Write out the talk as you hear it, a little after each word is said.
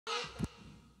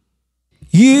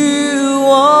You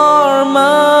are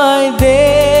my destiny.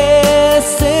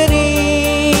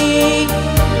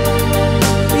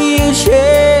 You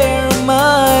share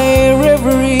my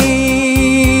reverie.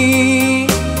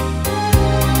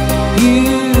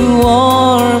 You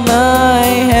are my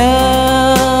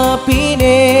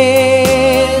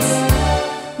happiness.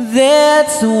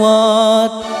 That's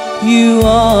what you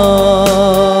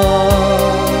are.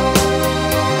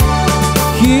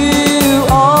 You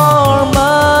are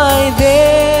my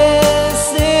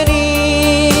destiny.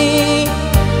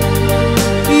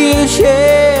 You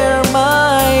share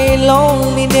my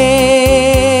loneliness.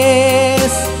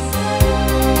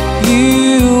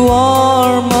 You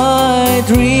are my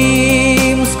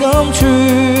dreams come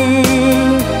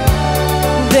true.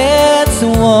 That's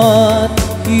what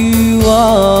you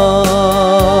are.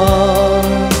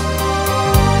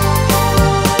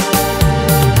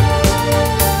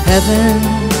 Heaven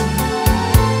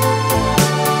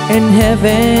and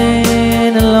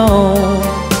heaven alone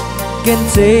can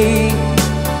take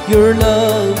your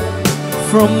love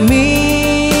from me.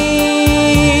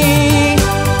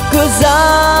 'Cause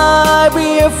I'd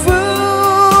be a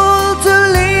fool to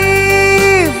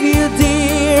leave you,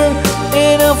 dear,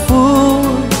 and a fool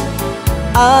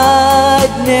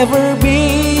I'd never be.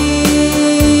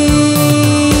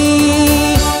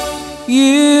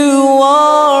 You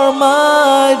are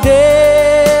my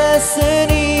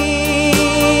destiny.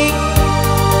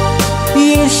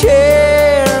 You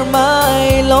share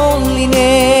my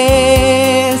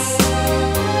loneliness.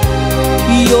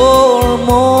 You're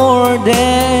more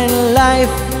than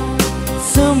life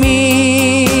to me.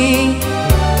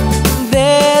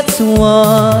 That's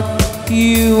what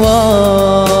you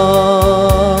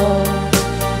are.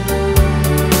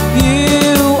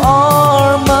 You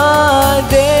are my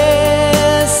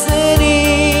destiny.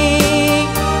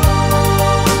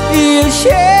 You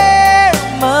share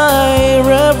my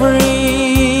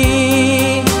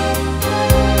reverie.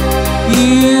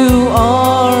 You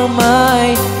are my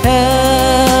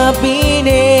happiness.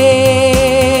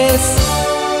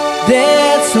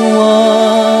 That's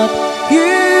what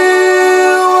you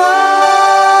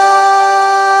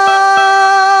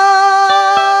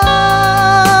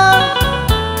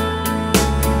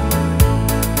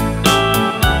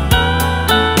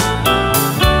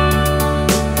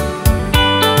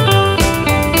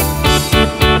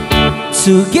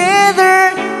together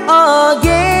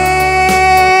again.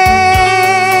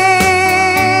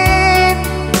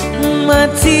 My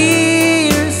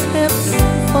tears have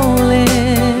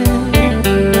fallen.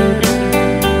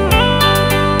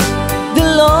 The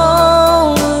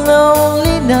long,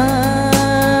 lonely night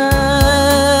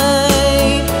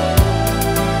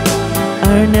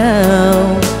are now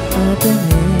at an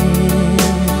end.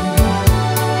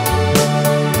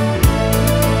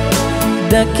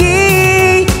 The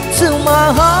key to my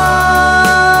heart,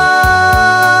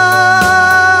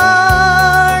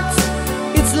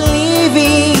 it's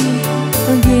living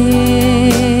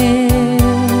again,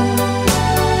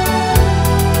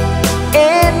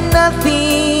 and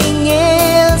nothing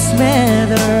else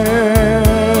matters.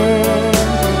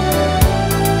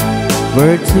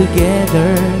 We're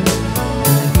together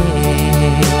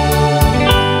again.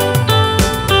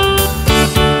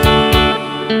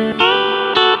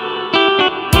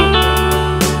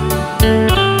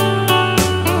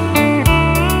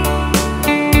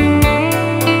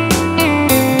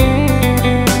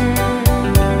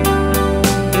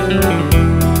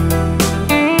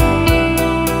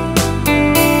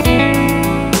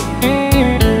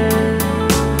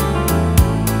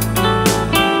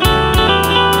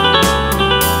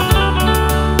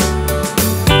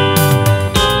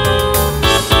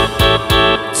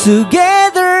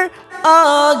 Together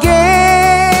again.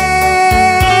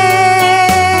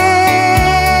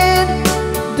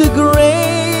 The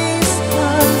gray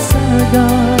skies are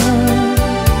gone.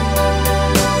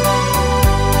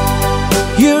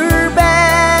 You're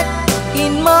back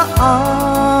in my arms,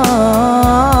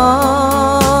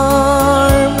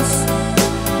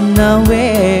 now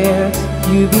where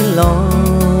you belong.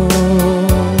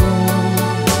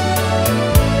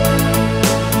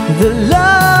 The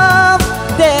love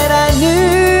that I knew,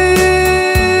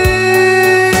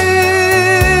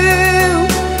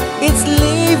 it's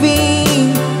living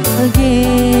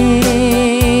again,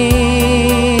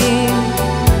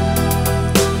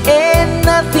 and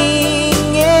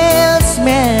nothing else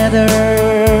matters.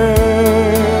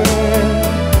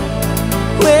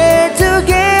 We're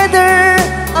together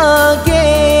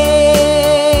again,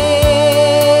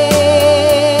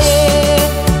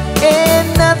 and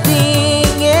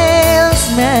nothing else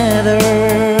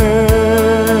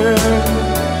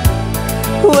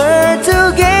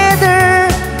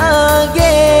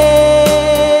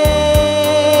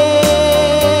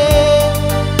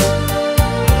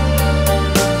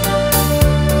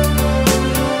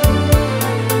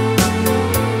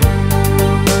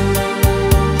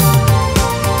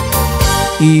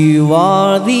You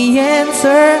are the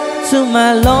answer to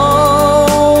my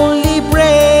lonely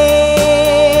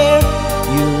prayer.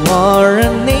 You are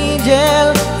an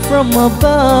angel from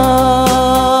above.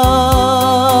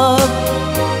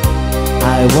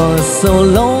 I was so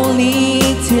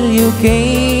lonely till you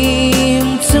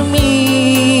came to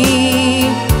me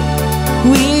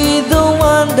with the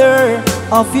wonder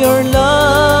of your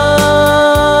love.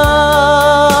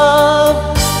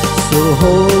 So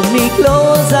hold me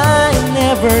close, I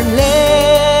never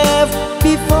left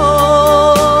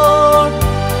before.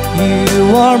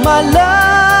 You are my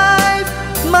life,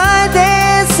 my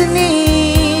destiny.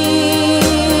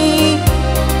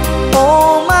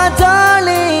 Oh my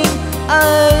darling,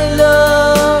 I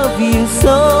love you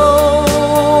so.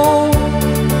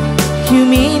 You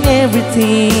mean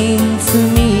everything to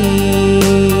me.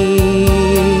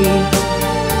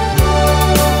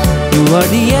 You are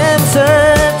the answer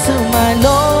to my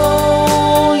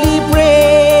lonely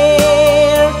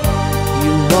prayer.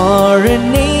 You are an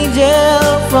angel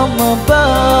from above.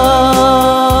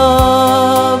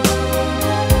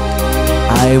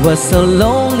 I was so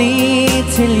lonely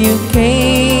till you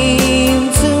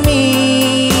came to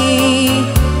me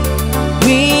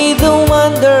with the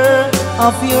wonder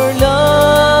of your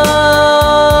love.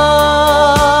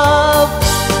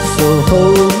 So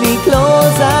hold me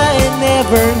close, I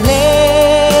never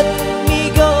let me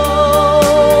go.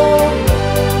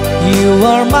 You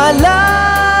are my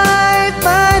life,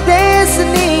 my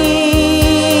destiny.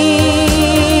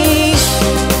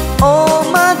 Oh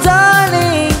my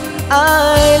darling,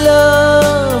 I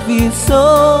love you so.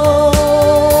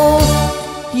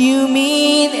 You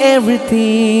mean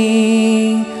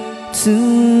everything to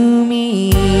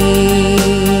me.